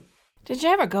Did you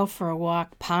ever go for a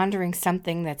walk pondering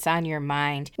something that's on your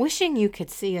mind, wishing you could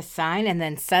see a sign and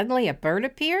then suddenly a bird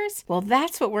appears? Well,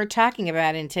 that's what we're talking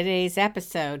about in today's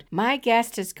episode. My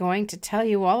guest is going to tell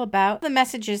you all about the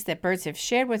messages that birds have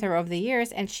shared with her over the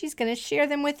years, and she's going to share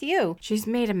them with you. She's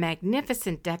made a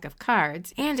magnificent deck of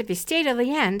cards, and if you stay to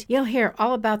the end, you'll hear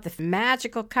all about the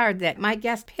magical card that my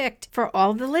guest picked for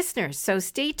all the listeners, so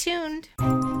stay tuned.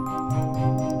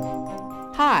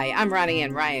 Hi, I'm Ronnie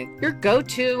Ann Ryan, your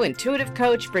go-to intuitive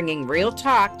coach bringing real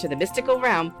talk to the mystical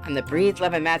realm on the Breathe,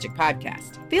 Love, and Magic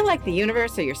podcast. Feel like the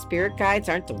universe or your spirit guides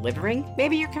aren't delivering?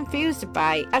 Maybe you're confused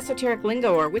by esoteric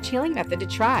lingo or which healing method to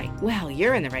try. Well,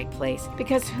 you're in the right place,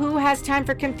 because who has time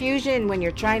for confusion when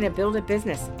you're trying to build a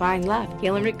business, find love,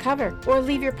 heal and recover, or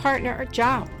leave your partner or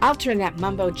job? I'll turn that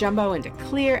mumbo-jumbo into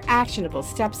clear, actionable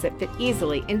steps that fit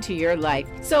easily into your life.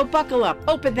 So buckle up,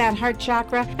 open that heart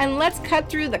chakra, and let's cut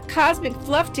through the cosmic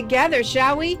fluff together,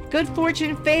 shall we? Good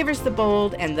fortune favors the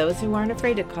bold and those who aren't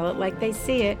afraid to call it like they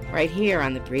see it, right here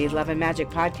on the Breathe, Love, and Magic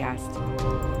podcast.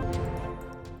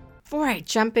 Before I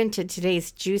jump into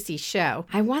today's juicy show,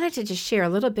 I wanted to just share a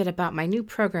little bit about my new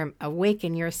program,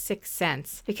 Awaken Your Sixth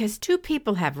Sense, because two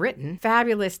people have written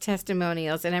fabulous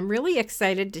testimonials, and I'm really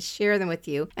excited to share them with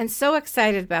you, and so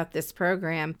excited about this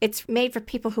program. It's made for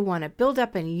people who want to build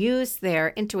up and use their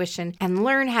intuition and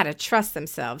learn how to trust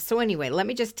themselves. So anyway, let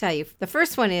me just tell you, the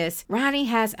first one is, Ronnie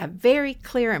has a very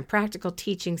clear and practical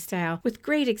teaching style with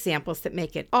great examples that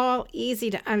make it all easy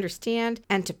to understand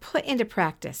and to put into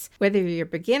practice, whether you're a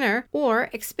beginner or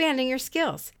expanding your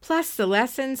skills. Plus, the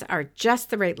lessons are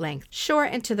just the right length, short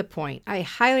and to the point. I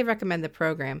highly recommend the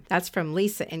program. That's from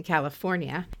Lisa in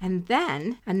California. And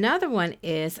then another one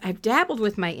is, I've dabbled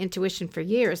with my intuition for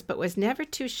years, but was never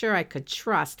too sure I could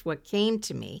trust what came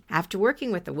to me. After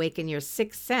working with Awaken Your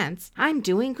Sixth Sense, I'm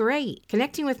doing great.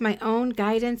 Connecting with my own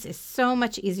guidance is so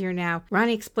much easier now.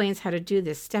 Ronnie explains how to do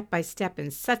this step by step in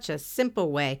such a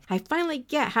simple way. I finally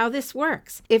get how this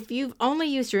works. If you've only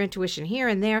used your intuition here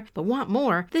and there, but want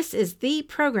more, this is the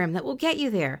program that will get you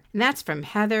there. And that's from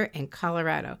Heather in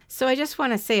Colorado. So I just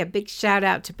want to say a big shout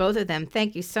out to both of them.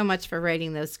 Thank you so much for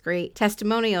writing those great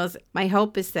testimonials. My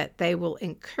hope is that they will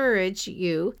encourage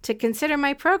you to consider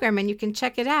my program, and you can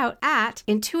check it out at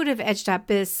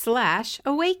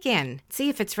intuitiveedge.biz/awaken. See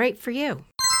if it's right for you.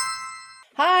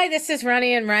 Hi, this is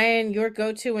Ronnie Ann Ryan, your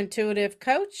go-to intuitive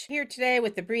coach, here today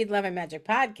with the Breathe, Love, and Magic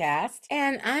podcast.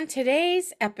 And on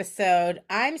today's episode,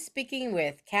 I'm speaking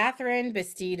with Catherine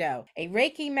Bastido, a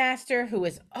Reiki master who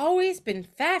has always been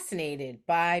fascinated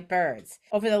by birds.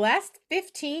 Over the last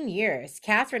 15 years,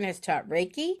 Catherine has taught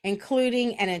Reiki,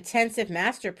 including an intensive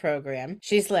master program.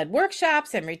 She's led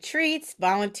workshops and retreats,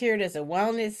 volunteered as a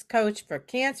wellness coach for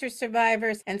cancer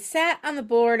survivors, and sat on the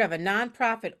board of a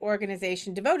nonprofit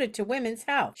organization devoted to women's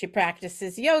health. She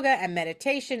practices yoga and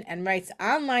meditation and writes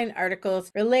online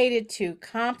articles related to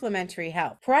complementary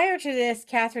health. Prior to this,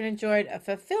 Catherine enjoyed a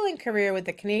fulfilling career with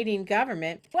the Canadian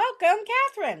government. Welcome,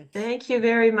 Catherine. Thank you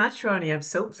very much, Ronnie. I'm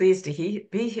so pleased to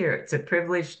be here. It's a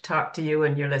privilege to talk to you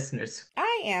and your listeners.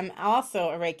 I am also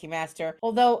a Reiki master,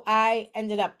 although I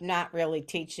ended up not really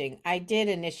teaching. I did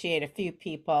initiate a few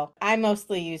people. I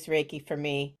mostly use Reiki for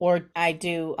me, or I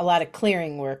do a lot of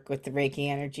clearing work with the Reiki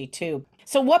energy too.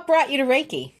 So what brought you to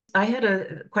Reiki? I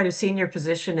had quite a senior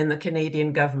position in the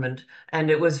Canadian government,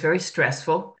 and it was very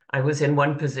stressful. I was in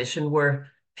one position where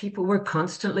people were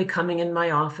constantly coming in my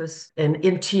office and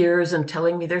in tears and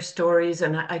telling me their stories,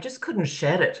 and I just couldn't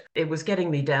shed it. It was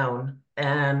getting me down.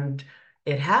 And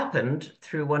it happened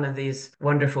through one of these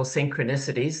wonderful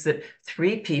synchronicities that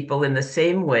 3 people in the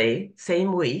same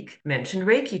week, mentioned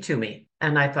Reiki to me.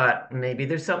 And I thought, maybe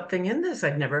there's something in this.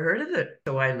 I'd never heard of it.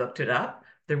 So I looked it up.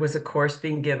 There was a course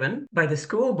being given by the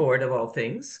school board of all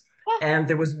things. And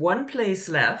there was one place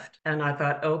left, and I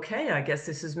thought, okay, I guess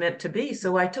this is meant to be.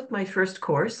 So I took my first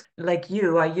course. Like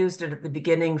you, I used it at the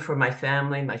beginning for my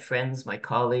family, my friends, my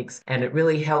colleagues, and it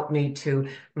really helped me to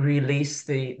release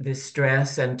the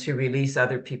stress and to release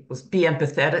other people's, be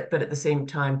empathetic, but at the same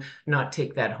time, not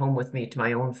take that home with me to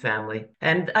my own family.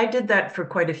 And I did that for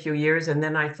quite a few years, and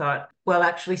then I thought, well,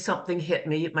 actually, something hit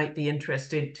me. It might be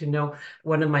interesting to know.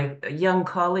 One of my young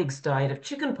colleagues died of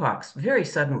chickenpox very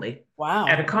suddenly. Wow.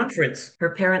 At a conference.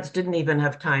 Her parents didn't even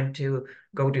have time to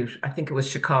go to, I think it was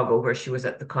Chicago, where she was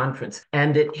at the conference.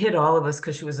 And it hit all of us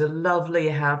because she was a lovely,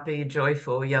 happy,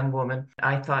 joyful young woman.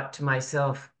 I thought to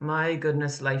myself, my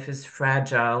goodness, life is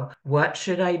fragile. What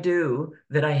should I do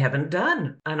that I haven't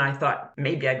done? And I thought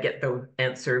maybe I'd get the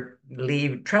answer,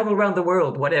 leave, travel around the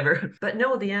world, whatever. But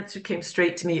no, the answer came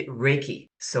straight to me, Reiki.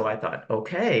 So I thought,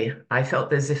 okay, I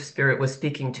felt as if spirit was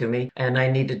speaking to me and I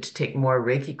needed to take more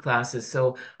Reiki classes.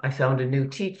 So I found a new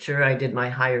teacher. I did my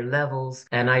higher levels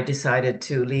and I decided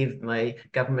to leave my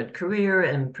government career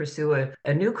and pursue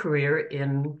a new career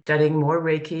in studying more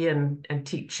Reiki and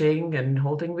teaching and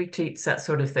holding retreats, that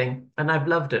sort of thing. And I've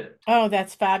loved it. Oh,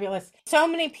 that's fabulous. So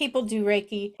many people do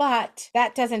Reiki, but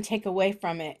that doesn't take away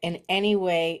from it in any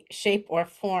way, shape, or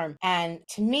form. And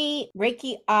to me,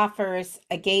 Reiki offers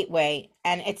a gateway.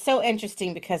 And it's so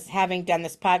interesting because having done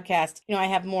this podcast, I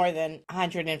have more than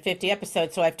 150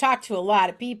 episodes. So I've talked to a lot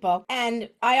of people. And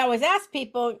I always ask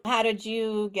people, how did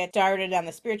you get started on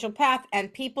the spiritual path?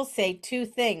 And people say two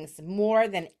things more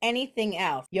than anything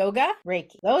else: yoga,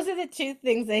 Reiki. Those are the two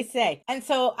things they say. And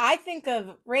so I think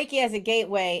of Reiki as a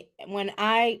gateway. When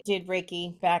I did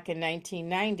Reiki back in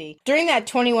 1990, during that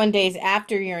 21 days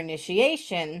after your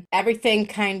initiation, everything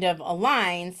kind of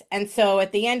aligns. And so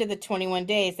at the end of the 21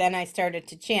 days, then I started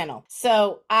to channel.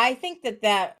 So I think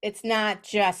that it's not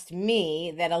just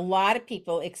me, that a lot of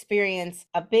people experience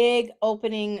a big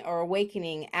opening or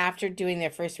awakening after doing their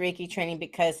first Reiki training,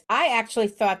 because I actually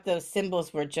thought those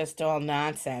symbols were just all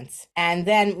nonsense. And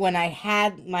then when I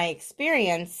had my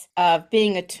experience of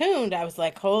being attuned, I was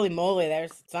like, holy moly,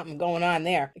 there's something going on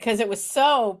there, because it was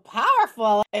so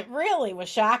powerful. It really was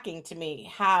shocking to me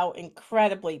how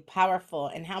incredibly powerful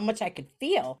and how much I could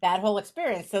feel that whole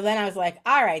experience. So then I was like,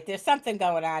 all right, there's something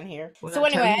going on here. Well, So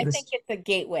I'll tell anyway, you I think this. it's a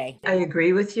gateway. I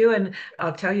agree with you. And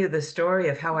I'll tell you the story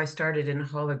of how I started in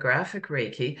holographic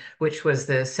Reiki, which was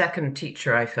the second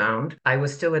teacher I found. I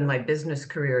was still in my business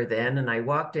career then, and I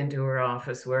walked into her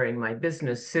office wearing my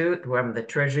business suit from the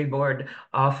Treasury Board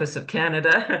Office of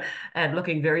Canada and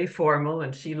looking very formal.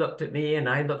 And she looked at me and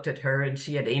I looked at her, and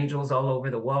she had angels all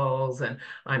over the walls. And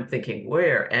I'm thinking,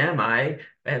 where am I?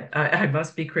 And I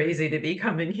must be crazy to be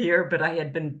coming here, but I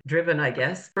had been driven, I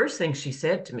guess. First thing she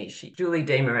said to me, Julie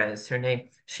Desmarais, her name,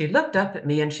 she looked up at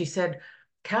me and she said,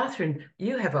 Catherine,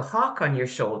 you have a hawk on your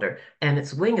shoulder and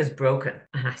its wing is broken.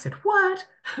 And I said, what?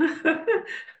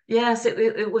 Yes,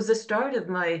 it was the start of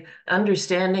my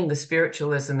understanding the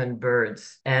spiritualism in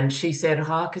birds. And she said,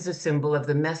 hawk is a symbol of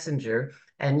the messenger,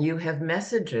 and you have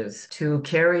messages to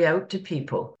carry out to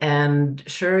people. And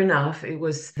sure enough,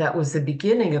 that was the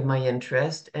beginning of my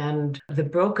interest. And the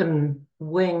broken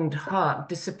winged hawk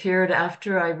disappeared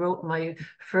after I wrote my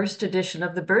first edition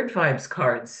of the Bird Vibes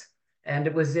cards. And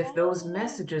it was as if those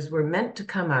messages were meant to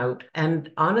come out.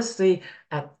 And honestly,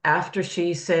 after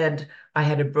she said I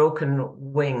had a broken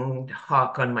winged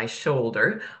hawk on my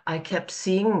shoulder, I kept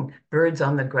seeing birds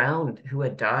on the ground who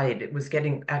had died. It was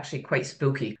getting actually quite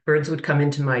spooky. Birds would come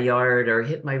into my yard or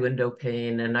hit my window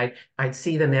pane, and I'd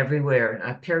see them everywhere.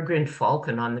 A peregrine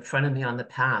falcon on the front of me on the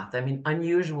path. I mean,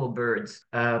 unusual birds,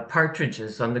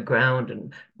 partridges on the ground,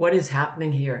 and what is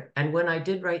happening here? And when I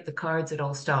did write the cards, it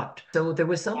all stopped. So there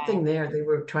was something there. They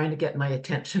were trying to get my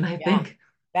attention, I Yeah. think.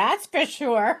 That's for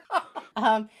sure.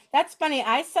 That's funny.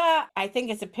 I think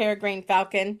it's a peregrine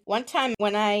falcon. One time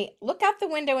when I look out the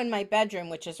window in my bedroom,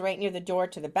 which is right near the door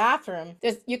to the bathroom,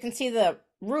 you can see the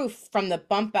roof from the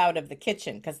bump out of the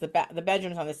kitchen, because the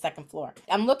bedroom's on the second floor.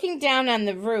 I'm looking down on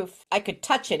the roof. I could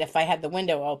touch it if I had the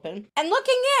window open. And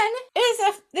looking in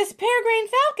is this peregrine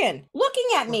falcon looking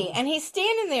at me, and he's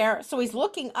standing there. So he's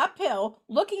looking uphill,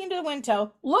 looking into the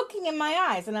window, looking in my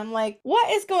eyes. And I'm like, what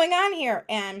is going on here?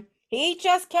 And he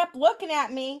just kept looking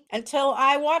at me until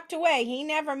I walked away. He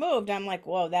never moved. I'm like,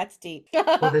 whoa, that's deep.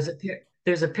 Well,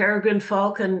 there's a peregrine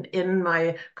falcon in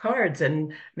my cards,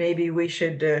 and maybe we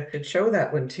should show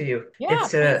that one to you. Yeah,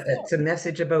 please do. It's a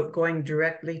message about going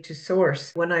directly to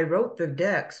source. When I wrote the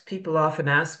decks, people often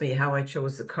ask me how I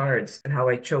chose the cards and how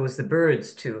I chose the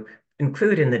birds to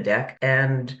include in the deck.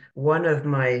 And one of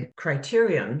my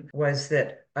criterion was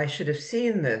that I should have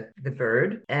seen the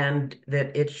bird, and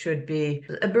that it should be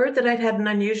a bird that I'd had an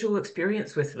unusual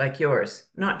experience with, like yours,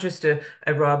 not just a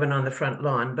robin on the front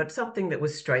lawn, but something that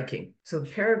was striking. So the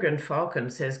peregrine falcon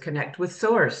says connect with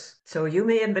source. So you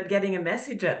may have been getting a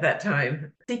message at that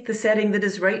time. Seek the setting that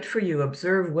is right for you,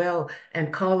 observe well,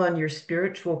 and call on your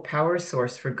spiritual power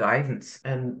source for guidance.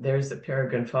 And there's the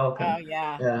peregrine Oh, falcon.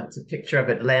 yeah. It's a picture of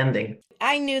it landing.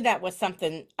 I knew that was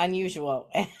something unusual.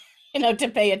 To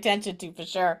pay attention to, for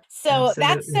sure. So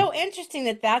that's Absolutely. so interesting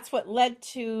that that's what led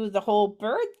to the whole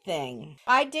bird thing.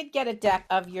 I did get a deck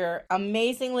of your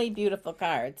amazingly beautiful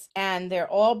cards, and they're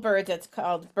all birds. It's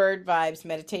called Bird Vibes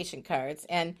Meditation Cards.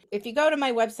 And if you go to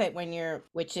my website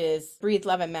which is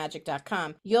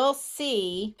breatheloveandmagic.com, you'll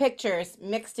see pictures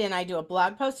mixed in. I do a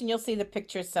blog post, and you'll see the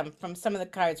pictures from some of the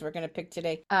cards we're going to pick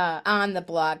today on the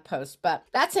blog post. But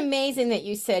that's amazing that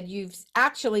you said you've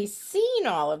actually seen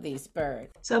all of these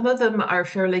birds. Some of them are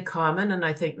fairly common, and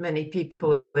I think many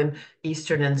people in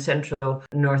Eastern and Central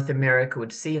North America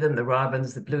would see them, the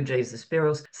robins, the blue jays, the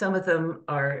sparrows. Some of them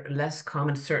are less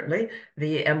common, certainly.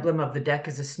 The emblem of the deck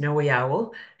is a snowy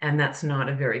owl, and that's not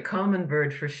a very common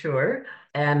bird for sure.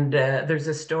 And there's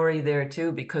a story there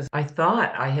too, because I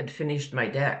thought I had finished my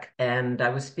deck, and I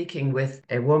was speaking with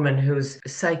a woman who's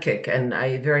psychic, and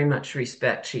I very much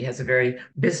respect. She has a very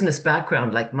business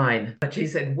background like mine, but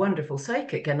she's a wonderful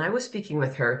psychic. And I was speaking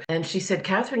with her, and she said,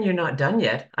 Catherine, you're not done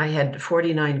yet. I had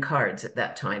 49 cards at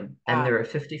that time, and there are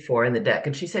 54 in the deck.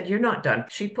 And she said, you're not done.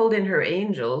 She pulled in her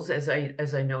angels, as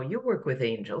I know you work with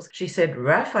angels. She said,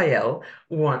 Raphael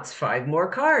wants 5 more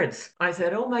cards. I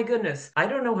said, oh my goodness, I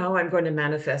don't know how I'm going to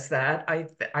manifest that.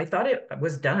 I thought it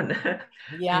was done.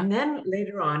 Yeah. And then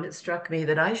later on, it struck me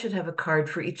that I should have a card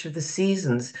for each of the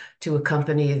seasons to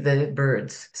accompany the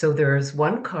birds. So there's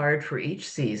one card for each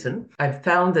season. I've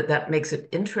found that that makes it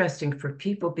interesting for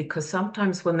people, because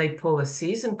sometimes when they pull a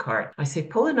season card, I say,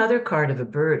 pull another card of a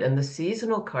bird, and the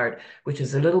seasonal card, which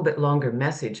is a little bit longer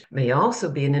message, may also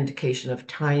be an indication of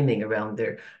timing around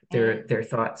their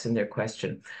thoughts and their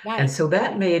question. Nice. And so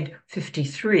that made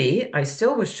 53. I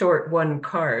still was short one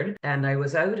card, and I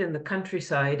was out in the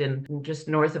countryside and just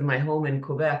north of my home in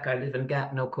Quebec. I live in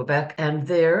Gatineau, Quebec, and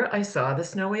there I saw the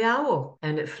snowy owl,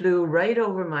 and it flew right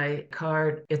over my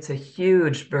card. It's a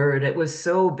huge bird. It was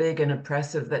so big and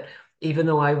impressive that even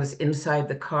though I was inside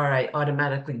the car, I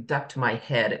automatically ducked my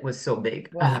head. It was so big.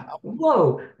 Wow.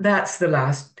 Whoa, that's the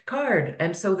last card.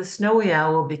 And so the snowy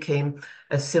owl became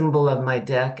a symbol of my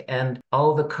deck, and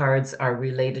all the cards are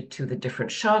related to the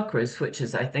different chakras, which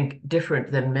is, I think,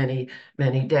 different than many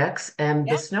decks. And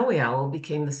the snowy owl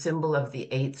became the symbol of the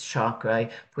 8th chakra.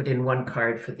 I put in one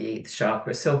card for the 8th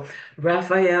chakra. So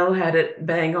Raphael had it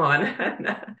bang on.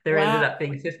 There ended up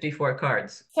being 54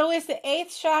 cards. So is the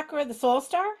 8th chakra the soul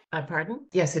star? Pardon?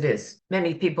 Yes, it is.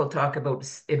 Many people talk about,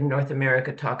 in North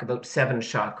America, talk about 7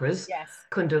 chakras. Yes.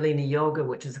 Kundalini yoga,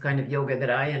 which is the kind of yoga that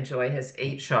I enjoy, has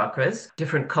 8 chakras.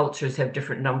 Different cultures have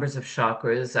different numbers of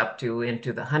chakras, up to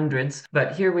into the hundreds.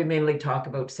 But here we mainly talk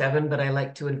about 7, but I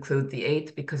like to include the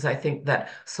 8th because I think that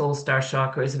soul star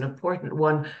chakra is an important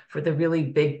one for the really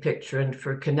big picture and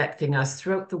for connecting us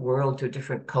throughout the world to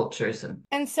different cultures.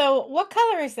 And so what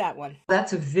color is that one?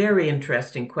 That's a very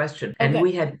interesting question. And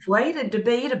we had quite a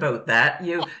debate about that.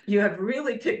 You have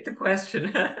really picked the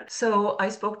question. So I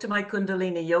spoke to my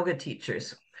Kundalini yoga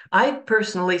teachers. I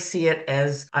personally see it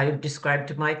as I describe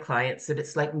to my clients that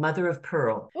it's like mother of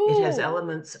pearl. Ooh. It has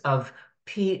elements of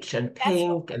peach and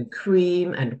pink and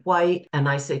cream and white. And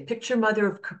I say, picture mother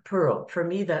of pearl. For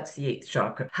me, that's the 8th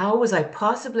chakra. How was I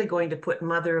possibly going to put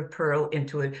mother of pearl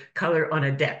into a color on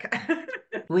a deck?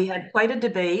 We had quite a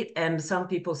debate, and some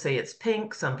people say it's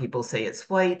pink, some people say it's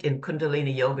white. In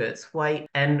Kundalini yoga, it's white.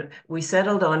 And we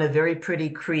settled on a very pretty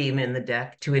cream in the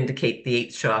deck to indicate the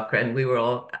 8th chakra. And we were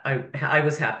all, I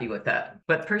was happy with that.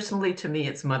 But personally, to me,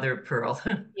 it's mother of pearl.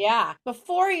 Yeah.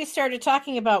 Before you started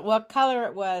talking about what color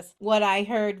it was, what I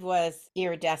heard was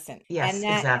iridescent. Yes, and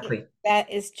exactly. That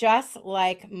is just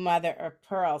like mother of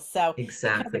pearl. So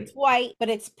exactly, it's white, but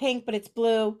it's pink, but it's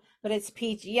blue, but it's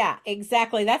peach. Yeah,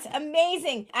 exactly. That's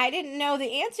amazing. I didn't know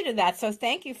the answer to that. So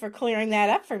thank you for clearing that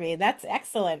up for me. That's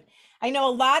excellent. I know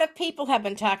a lot of people have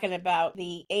been talking about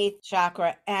the 8th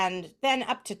chakra and then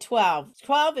up to 12.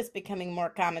 12 is becoming more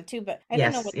common too, but I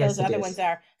don't know what those other ones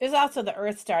are. There's also the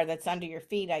Earth star that's under your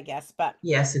feet, I guess. But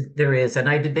yes, there is. And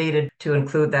I debated to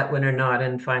include that one or not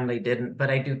and finally didn't. But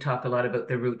I do talk a lot about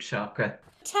the root chakra.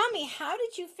 Tell me, how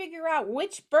did you figure out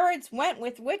which birds went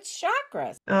with which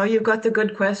chakras? Oh, you've got the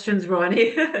good questions,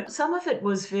 Ronnie. Some of it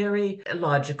was very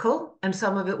logical and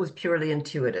some of it was purely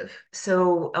intuitive.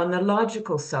 So on the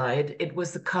logical side, it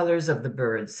was the colors of the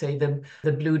birds. Say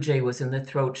the blue jay was in the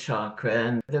throat chakra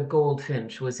and the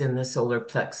goldfinch was in the solar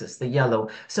plexus, the yellow.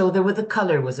 So the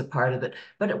color was a part of it.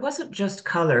 But it wasn't just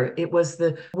color. It was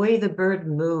the way the bird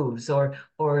moves or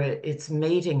its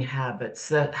mating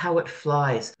habits, how it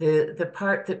flies. The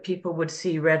part that people would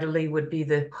see readily would be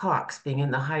the hawks being in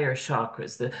the higher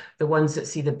chakras, the ones that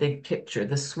see the big picture,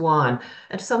 the swan.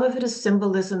 And some of it is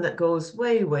symbolism that goes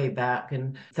way, way back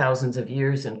in thousands of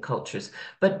years in cultures.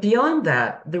 But beyond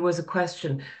that, there was a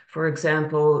question, for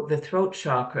example, the throat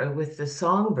chakra with the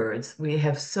songbirds. We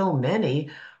have so many.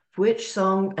 Which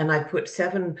song, and I put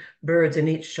 7 birds in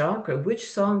each chakra,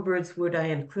 which songbirds would I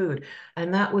include?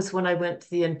 And that was when I went to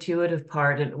the intuitive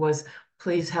part, and it was,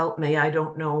 please help me. I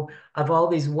don't know, of all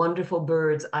these wonderful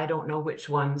birds, I don't know which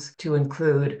ones to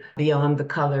include beyond the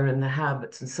color and the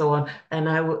habits and so on. And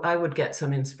I would get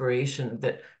some inspiration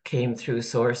that came through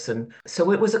source. And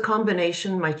so it was a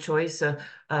combination, my choice.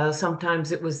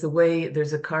 Sometimes it was the way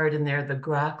there's a card in there, the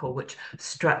grackle, which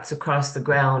struts across the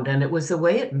ground. And it was the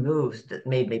way it moves that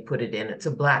made me put it in. It's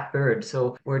a black bird.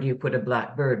 So where do you put a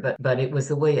black bird? But it was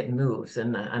the way it moves.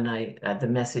 And I the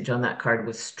message on that card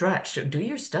was stretch. Do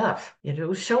your stuff.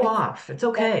 Show off. It's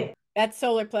okay. That's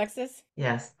solar plexus.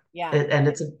 Yes. Yeah. And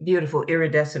it's a beautiful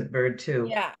iridescent bird too.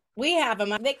 Yeah. We have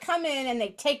them. They come in and they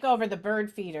take over the bird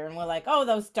feeder, and we're like, oh,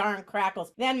 those darn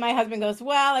crackles. Then my husband goes,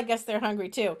 well, I guess they're hungry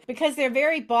too, because they're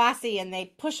very bossy and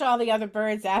they push all the other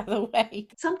birds out of the way.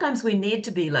 Sometimes we need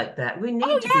to be like that. We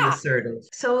need to be assertive.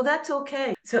 So that's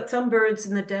okay. So some birds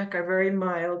in the deck are very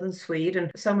mild and sweet,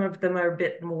 and some of them are a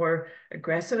bit more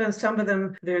aggressive. And some of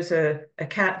them, there's a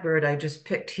catbird I just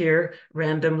picked here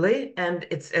randomly, and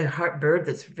it's a bird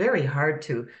that's very hard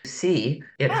to see.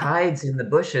 It hides in the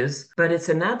bushes, but it's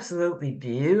an absolutely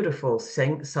beautiful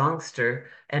songster,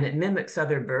 and it mimics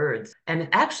other birds. And it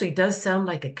actually does sound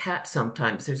like a cat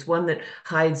sometimes. There's one that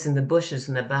hides in the bushes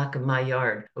in the back of my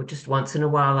yard. Oh, just once in a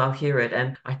while I'll hear it,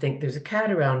 and I think there's a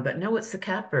cat around, but no, it's the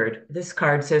catbird. This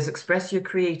card says express your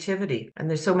creativity, and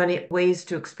there's so many ways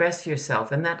to express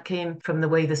yourself, and that came from the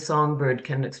way the songbird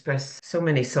can express so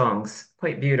many songs.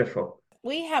 Quite beautiful.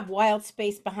 We have wild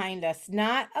space behind us.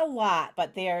 Not a lot,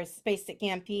 but there's space that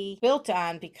can't be built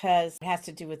on because it has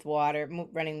to do with water,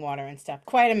 running water and stuff.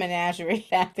 Quite a menagerie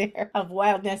back there of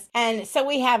wildness. And so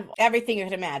we have everything you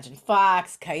could imagine.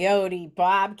 Fox, coyote,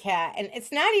 bobcat, and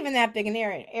it's not even that big an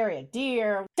area.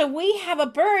 Deer. So we have a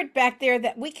bird back there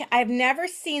that I've never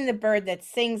seen the bird that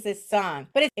sings this song,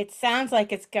 but it sounds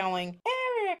like it's going,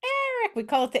 Eric, Eric. We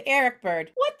call it the Eric bird.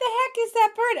 What the heck is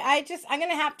that bird? I'm going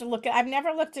to have to look it. I've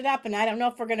never looked it up, and I don't know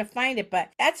if we're going to find it,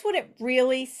 but that's what it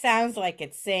really sounds like.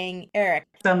 It's saying Eric.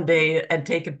 Someday and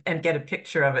get a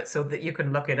picture of it so that you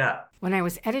can look it up. When I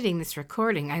was editing this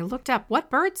recording, I looked up what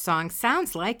bird song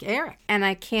sounds like Eric, and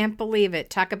I can't believe it.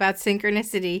 Talk about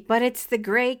synchronicity, but it's the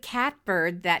gray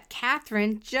catbird that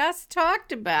Catherine just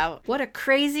talked about. What a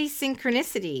crazy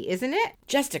synchronicity, isn't it?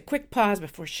 Just a quick pause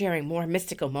before sharing more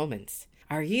mystical moments.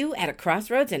 Are you at a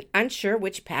crossroads and unsure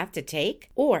which path to take?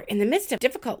 Or in the midst of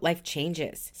difficult life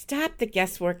changes? Stop the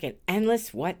guesswork and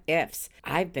endless what ifs.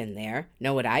 I've been there.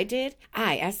 Know what I did?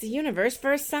 I asked the universe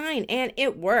for a sign, and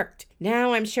it worked.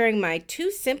 Now I'm sharing my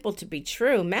too simple to be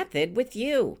true method with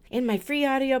you. In my free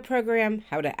audio program,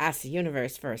 How to Ask the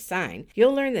Universe for a Sign,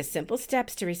 you'll learn the simple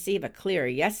steps to receive a clear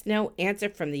yes-no answer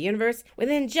from the universe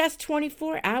within just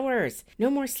 24 hours. No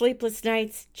more sleepless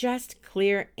nights, just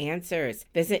clear answers.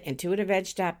 Visit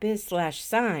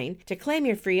intuitiveedge.biz/sign to claim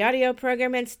your free audio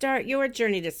program and start your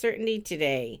journey to certainty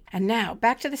today. And now,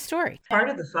 back to the story.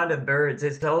 Part of the fun of birds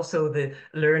is also the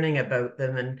learning about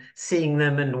them and seeing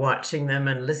them and watching them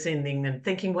and listening and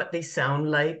thinking what they sound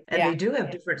like. And they do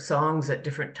have different songs at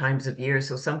different times of year.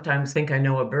 So sometimes I think I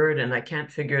know a bird and I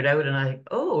can't figure it out. And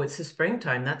it's the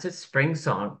springtime. That's its spring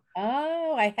song.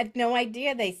 Oh, I had no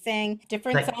idea they sang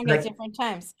different songs at different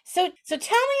times. So tell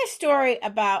me a story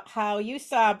about how you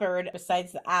saw a bird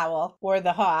besides the owl or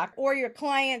the hawk, or your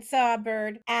client saw a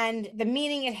bird and the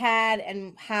meaning it had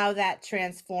and how that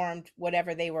transformed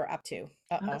whatever they were up to.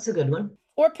 That's a good one.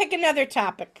 Or pick another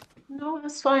topic. No,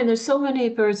 that's fine. There's so many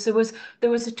birds. There was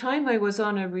a time I was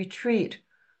on a retreat,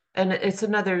 and it's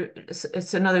another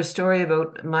story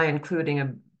about my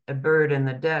including a bird in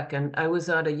the deck. And I was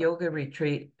at a yoga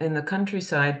retreat in the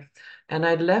countryside, and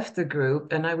I'd left the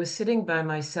group, and I was sitting by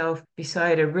myself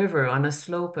beside a river on a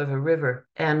slope of a river,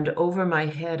 and over my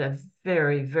head a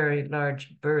very, very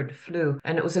large bird flew,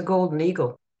 and it was a golden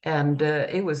eagle. And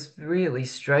it was really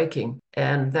striking.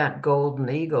 And that golden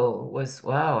eagle was,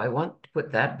 wow, I want to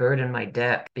put that bird in my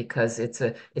deck because it's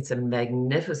a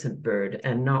magnificent bird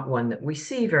and not one that we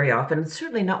see very often.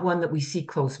 Certainly not one that we see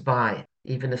close by.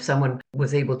 Even if someone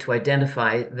was able to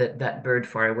identify that bird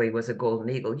far away was a golden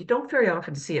eagle, you don't very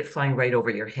often see it flying right over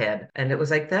your head. And it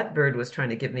was like that bird was trying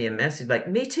to give me a message like,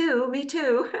 me too, me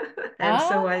too. And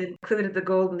so I included the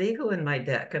golden eagle in my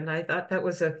deck, and I thought that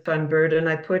was a fun bird, and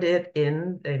I put it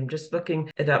in, I'm just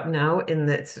looking it up now,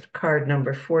 it's card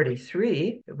number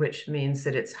 43, which means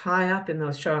that it's high up in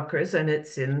those chakras, and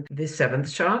it's in the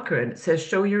 7th chakra, and it says,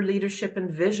 show your leadership and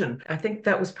vision. I think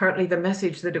that was partly the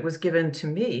message that it was given to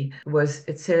me,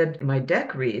 it said, my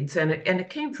deck reads, and it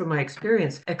came from my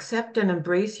experience, accept and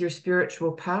embrace your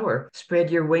spiritual power, spread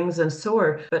your wings and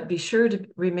soar, but be sure to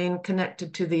remain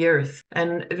connected to the earth.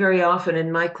 And very often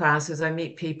in my classes, I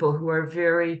meet people who are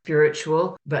very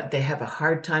spiritual, but they have a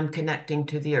hard time connecting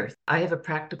to the earth. I have a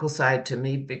practical side to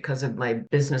me because of my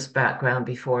business background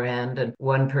beforehand. And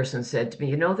one person said to me,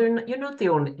 you're not the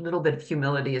only, little bit of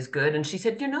humility is good. And she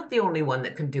said, you're not the only one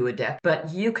that can do a deck,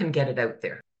 but you can get it out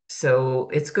there. So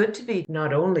it's good to be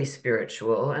not only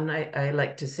spiritual, and I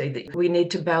like to say that we need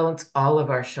to balance all of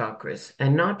our chakras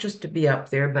and not just to be up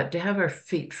there, but to have our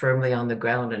feet firmly on the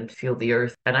ground and feel the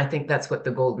earth. And I think that's what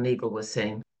the Golden Eagle was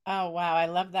saying. Oh, wow. I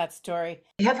love that story.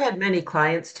 I have had many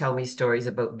clients tell me stories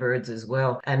about birds as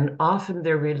well, and often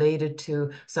they're related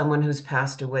to someone who's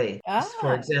passed away. For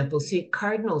Ah, example, see,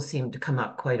 cardinals seem to come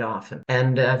up quite often.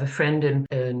 And I have a friend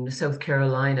in South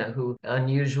Carolina who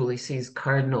unusually sees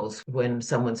cardinals when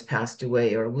someone's passed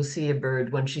away, or will see a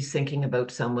bird when she's thinking about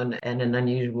someone and an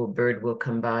unusual bird will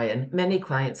come by. And many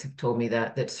clients have told me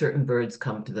that certain birds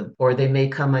come to them, or they may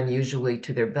come unusually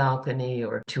to their balcony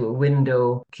or to a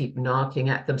window, keep knocking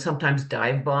at them, sometimes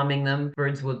dive bombing them.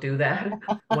 Birds will do that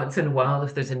once in a while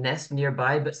if there's a nest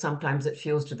nearby, but sometimes it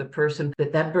feels to the person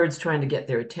that that bird's trying to get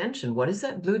their attention. What is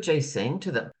that blue jay saying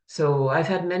to them? So I've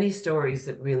had many stories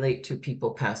that relate to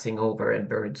people passing over and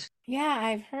birds. yeah,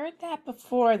 I've heard that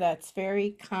before. That's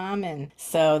very common.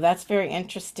 So that's very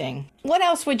interesting. What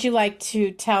else would you like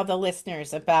to tell the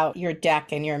listeners about your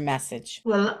deck and your message?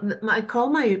 Well, I call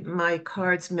my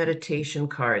cards meditation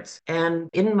cards. And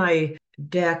in my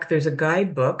deck, there's a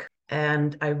guidebook.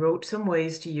 And I wrote some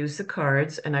ways to use the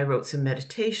cards and I wrote some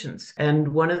meditations. And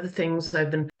one of the things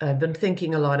I've been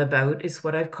thinking a lot about is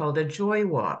what I've called a joy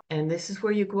walk. And this is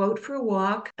where you go out for a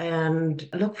walk and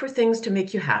look for things to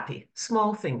make you happy.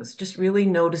 Small things, just really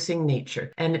noticing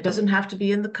nature. And it doesn't have to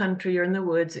be in the country or in the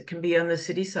woods. It can be on the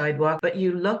city sidewalk, but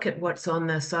you look at what's on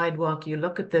the sidewalk, you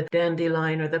look at the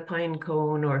dandelion or the pine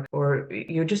cone or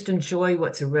you just enjoy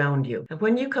what's around you. And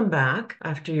when you come back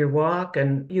after your walk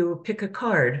and you pick a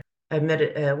card,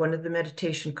 one of the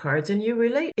meditation cards, and you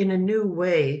relate in a new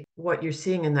way what you're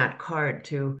seeing in that card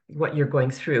to what you're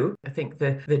going through. I think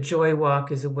the joy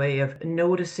walk is a way of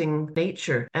noticing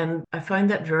nature, and I find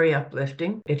that very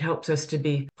uplifting. It helps us to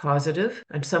be positive,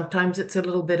 and sometimes it's a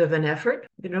little bit of an effort.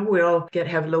 We all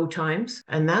have low times,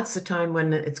 and that's the time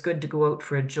when it's good to go out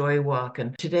for a joy walk.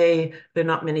 And today there are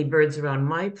not many birds around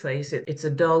my place. It's a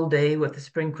dull day with a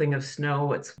sprinkling of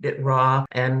snow. It's a bit raw,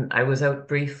 and I was out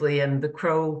briefly, and the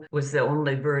crow was the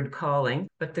only bird calling.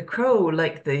 But the crow,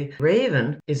 like the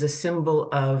raven, is a symbol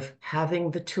of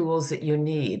having the tools that you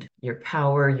need, your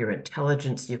power, your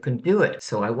intelligence. You can do it.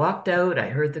 So I walked out, I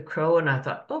heard the crow, and I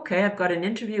thought, okay, I've got an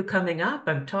interview coming up.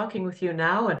 I'm talking with you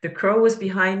now. And the crow was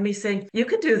behind me saying, you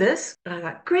can do this. And I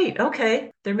thought, great, okay.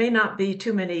 There may not be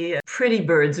too many pretty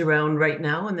birds around right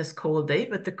now on this cold day,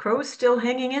 but the crow is still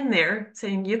hanging in there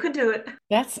saying, you can do it.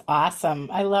 That's awesome.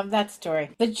 I love that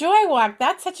story. The joy walk,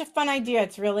 that's such a fun idea.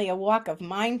 It's really a walk of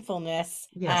mindfulness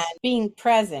and Yes. being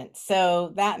present.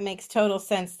 So that makes total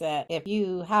sense that if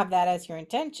you have that as your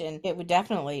intention, it would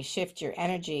definitely shift your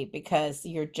energy because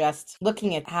you're just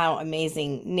looking at how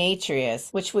amazing nature is,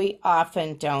 which we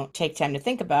often don't take time to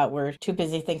think about. We're too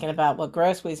busy thinking about what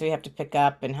groceries we have to pick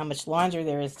up and how much laundry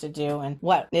there is to do and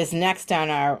what is next on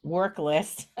our work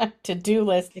list, to-do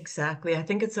list. Exactly. I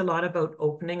think it's a lot about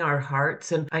opening our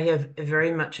hearts. And I have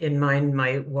very much in mind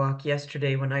my walk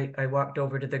yesterday when I walked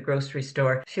over to the grocery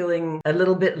store, feeling a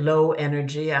little bit low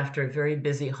energy after a very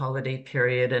busy holiday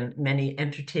period and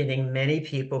entertaining many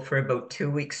people for about 2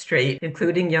 weeks straight,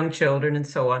 including young children and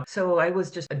so on. So I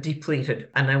was just depleted.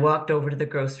 And I walked over to the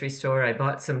grocery store. I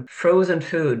bought some frozen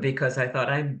food because I thought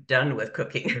I'm done with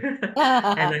cooking. And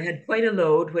I had quite a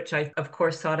load, which I, of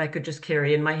course, thought I could just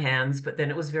carry in my hands, but then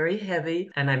it was very heavy.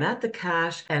 And I'm at the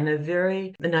cash, and a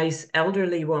very nice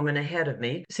elderly woman ahead of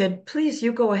me said, please,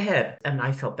 you go ahead. And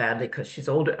I felt badly because she's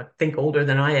older, I think older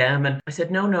than I am. And I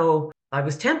said, no, no. I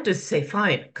was tempted to say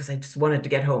fine because I just wanted to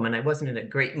get home and I wasn't in a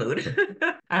great mood.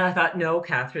 And I thought, no,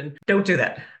 Catherine, don't do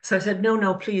that. So I said, no,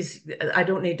 no, please, I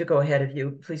don't need to go ahead of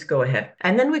you. Please go ahead.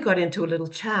 And then we got into a little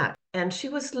chat. And she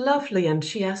was lovely. And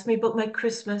she asked me about my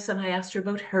Christmas, and I asked her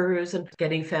about hers and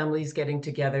getting families getting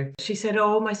together. She said,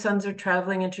 oh, my sons are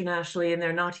traveling internationally and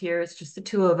they're not here. It's just the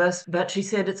two of us. But she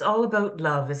said, it's all about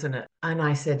love, isn't it? And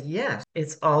I said, yes,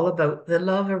 it's all about the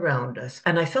love around us.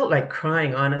 And I felt like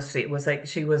crying, honestly. It was like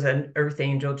she was an earth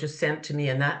angel just sent to me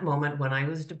in that moment when I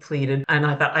was depleted. And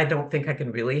I thought, I don't think I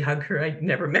can really hug her. I'd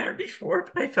never met her before,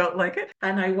 but I felt like it.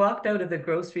 And I walked out of the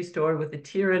grocery store with a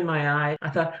tear in my eye. I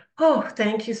thought, oh,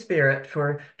 thank you, Spirit,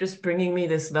 for just bringing me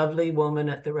this lovely woman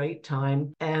at the right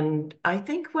time. And I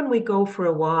think when we go for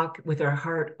a walk with our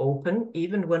heart open,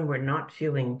 even when we're not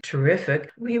feeling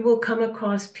terrific, we will come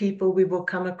across people, we will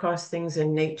come across things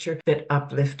in nature that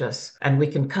uplift us. And we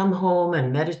can come home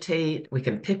and meditate, we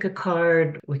can pick a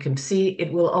card, we can see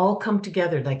it will all come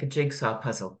together like a jigsaw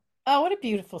puzzle. Oh, what a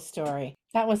beautiful story.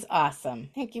 That was awesome.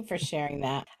 Thank you for sharing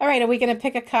that. All right, are we going to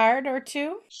pick a card or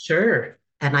two? Sure.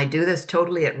 And I do this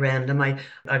totally at random.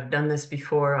 I've done this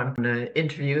before on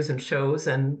interviews and shows,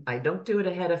 and I don't do it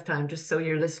ahead of time, just so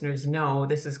your listeners know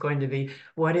this is going to be,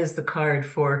 what is the card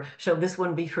for? Shall this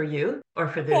one be for you or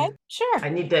for Okay, the... sure. I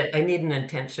need an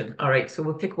intention. All right, so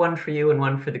we'll pick one for you and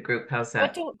one for the group. How's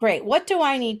that? Great. What do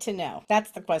I need to know?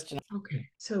 That's the question. Okay,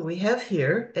 so we have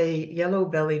here a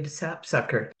yellow-bellied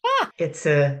sapsucker. Ah, It's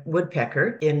a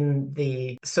woodpecker in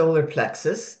the solar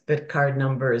plexus. The card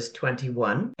number is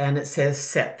 21, and it says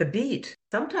set the beat.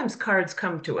 Sometimes cards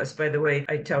come to us, by the way,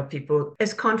 I tell people,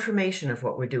 as confirmation of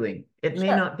what we're doing. It may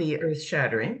sure. not be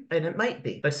earth-shattering, and it might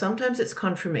be, but sometimes it's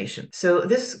confirmation. So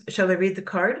shall I read the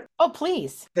card? Oh,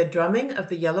 please. The drumming of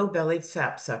the yellow-bellied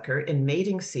sapsucker in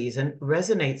mating season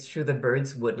resonates through the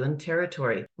bird's woodland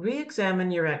territory.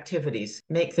 Re-examine your activities,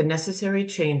 make the necessary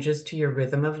changes to your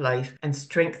rhythm of life, and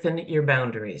strengthen your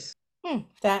boundaries.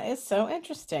 That is so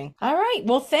interesting. All right.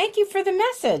 Well, thank you for the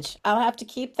message. I'll have to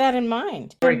keep that in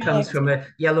mind. The story comes from a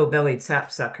yellow-bellied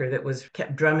sapsucker that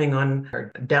kept drumming on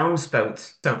her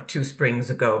downspouts 2 springs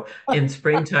ago in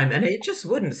springtime, and it just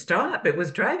wouldn't stop. It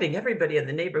was driving everybody in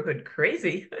the neighborhood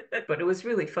crazy, but it was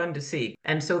really fun to see.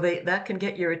 And so that can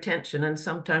get your attention, and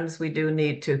sometimes we do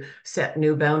need to set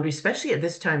new boundaries, especially at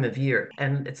this time of year.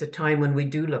 And it's a time when we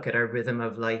do look at our rhythm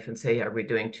of life and say, are we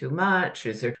doing too much?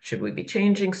 Should we be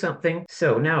changing something?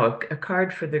 So now a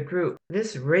card for the group.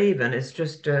 This raven is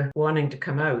just wanting to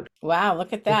come out. Wow,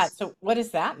 look at that. So what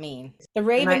does that mean? The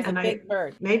raven's a big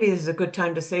bird. Maybe this is a good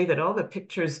time to say that all the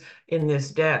pictures in this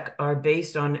deck are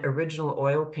based on original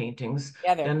oil paintings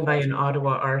done by an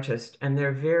Ottawa artist, and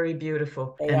they're very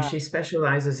beautiful. She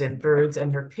specializes in birds,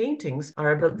 and her paintings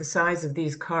are about the size of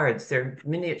these cards. They're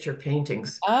miniature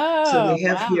paintings. So we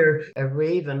have here a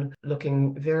raven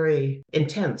looking very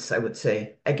intense, I would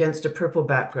say, against a purple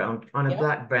background on a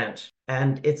black branch.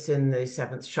 And it's in the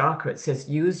 7th chakra. It says,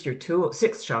 use your tool,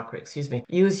 6th chakra, excuse me,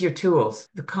 use your tools.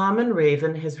 The common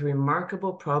raven has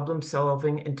remarkable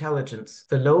problem-solving intelligence.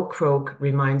 The low croak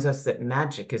reminds us that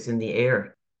magic is in the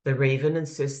air. The raven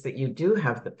insists that you do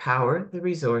have the power, the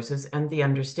resources, and the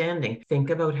understanding. Think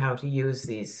about how to use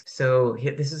these. So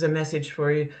this is a message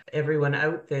for you, everyone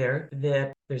out there,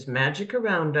 that there's magic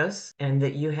around us and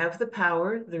that you have the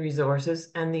power, the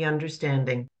resources, and the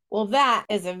understanding. Well, that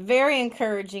is a very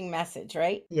encouraging message,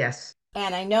 right? Yes.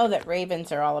 And I know that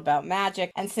ravens are all about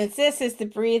magic. And since this is the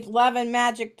Breathe Love and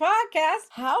Magic podcast,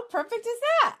 how perfect is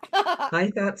that?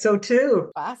 I thought so too.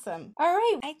 Awesome. All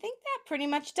right. I think that pretty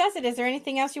much does it. Is there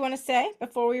anything else you want to say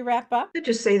before we wrap up? I'd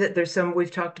just say that we've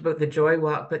talked about the joy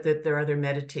walk, but that there are other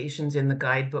meditations in the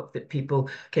guidebook that people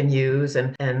can use,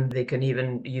 and they can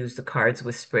even use the cards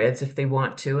with spreads if they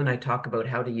want to. And I talk about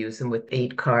how to use them with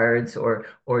 8 cards or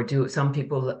some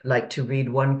people like to read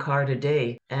 1 card a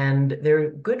day, and they're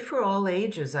good for all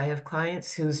ages. I have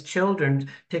clients whose children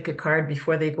pick a card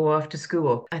before they go off to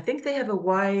school. I think they have a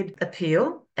wide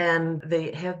appeal, and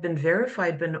they have been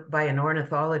verified by an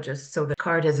ornithologist, so the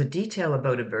card has a detail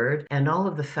about a bird, and all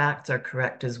of the facts are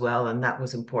correct as well, and that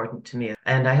was important to me.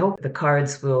 And I hope the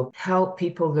cards will help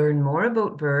people learn more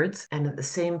about birds, and at the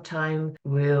same time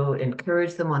will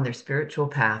encourage them on their spiritual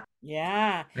path.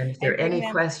 Yeah. And if there are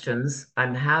any questions,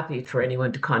 I'm happy for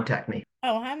anyone to contact me.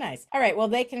 Oh, how nice. All right. Well,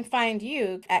 they can find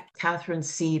you at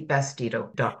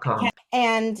CatherineCBastido.com.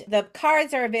 And the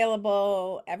cards are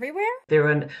available everywhere? They're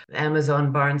on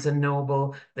Amazon, Barnes &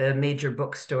 Noble, the major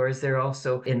bookstores. They're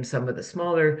also in some of the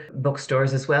smaller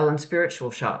bookstores as well, and spiritual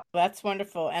shops. That's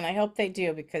wonderful. And I hope they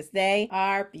do, because they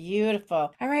are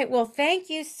beautiful. All right. Well, thank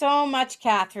you so much,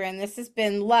 Catherine. This has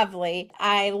been lovely.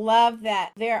 I love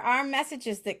that there are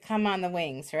messages that come on the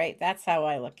wings, right? That's how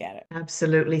I look at it.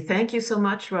 Absolutely. Thank you so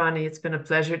much, Ronnie. It's been a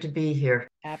pleasure to be here.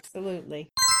 Absolutely.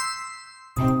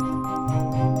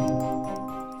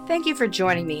 Thank you for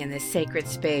joining me in this sacred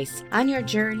space on your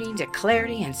journey to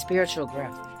clarity and spiritual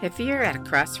growth. If you're at a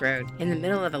crossroad, in the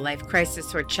middle of a life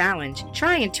crisis or challenge,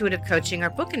 try intuitive coaching or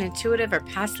book an intuitive or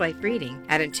past life reading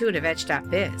at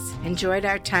intuitiveedge.biz. Enjoyed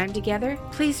our time together?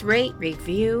 Please rate,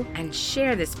 review, and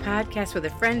share this podcast with a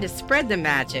friend to spread the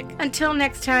magic. Until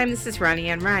next time, this is Ronnie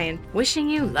Ann Ryan, wishing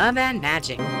you love and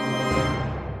magic.